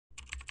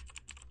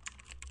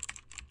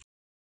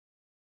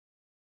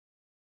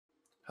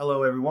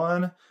Hello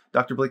everyone,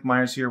 Dr. Blake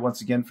Myers here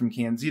once again from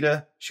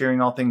CanXida, sharing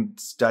all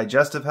things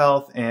digestive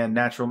health and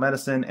natural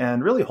medicine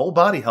and really whole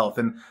body health.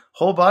 And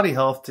whole body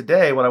health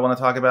today, what I want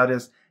to talk about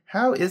is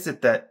how is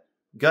it that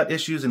gut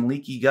issues and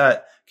leaky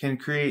gut can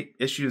create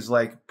issues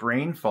like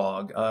brain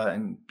fog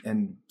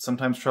and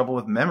sometimes trouble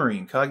with memory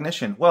and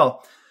cognition.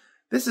 Well,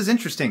 this is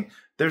interesting.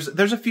 There's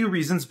a few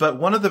reasons, but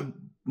one of the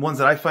ones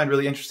that I find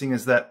really interesting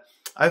is that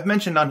I've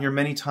mentioned on here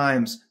many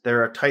times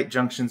there are tight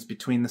junctions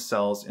between the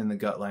cells in the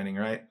gut lining,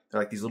 right? They're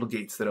like these little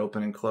gates that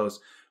open and close.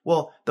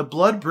 Well, the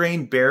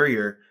blood-brain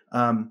barrier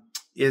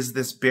is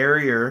this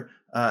barrier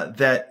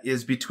that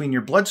is between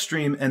your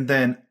bloodstream and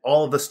then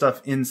all of the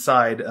stuff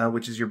inside,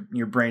 which is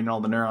your brain and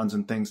all the neurons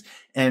and things.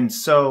 And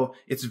so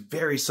it's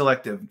very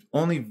selective.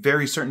 Only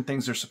very certain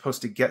things are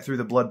supposed to get through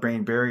the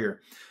blood-brain barrier.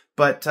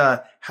 But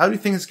how do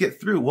things get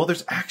through? Well,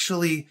 there's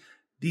actually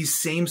these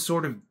same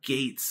sort of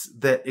gates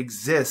that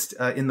exist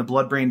in the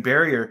blood-brain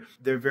barrier.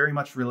 They're very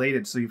much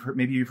related. So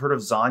maybe you've heard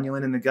of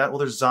zonulin in the gut. Well,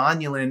 there's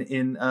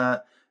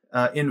zonulin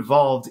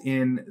involved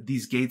in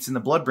these gates in the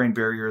blood-brain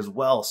barrier as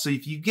well. So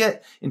if you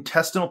get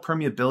intestinal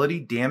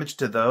permeability damage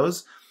to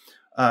those,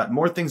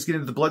 more things get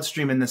into the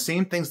bloodstream, and the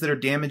same things that are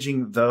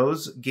damaging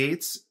those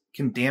gates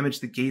can damage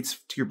the gates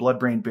to your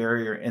blood-brain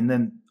barrier. And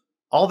then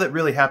all that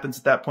really happens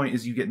at that point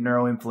is you get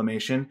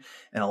neuroinflammation,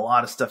 and a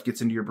lot of stuff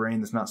gets into your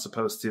brain that's not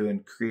supposed to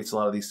and creates a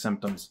lot of these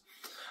symptoms.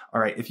 All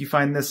right, if you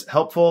find this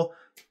helpful,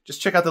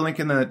 just check out the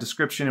link in the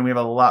description, and we have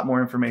a lot more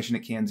information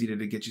at CanXida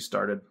to get you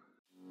started.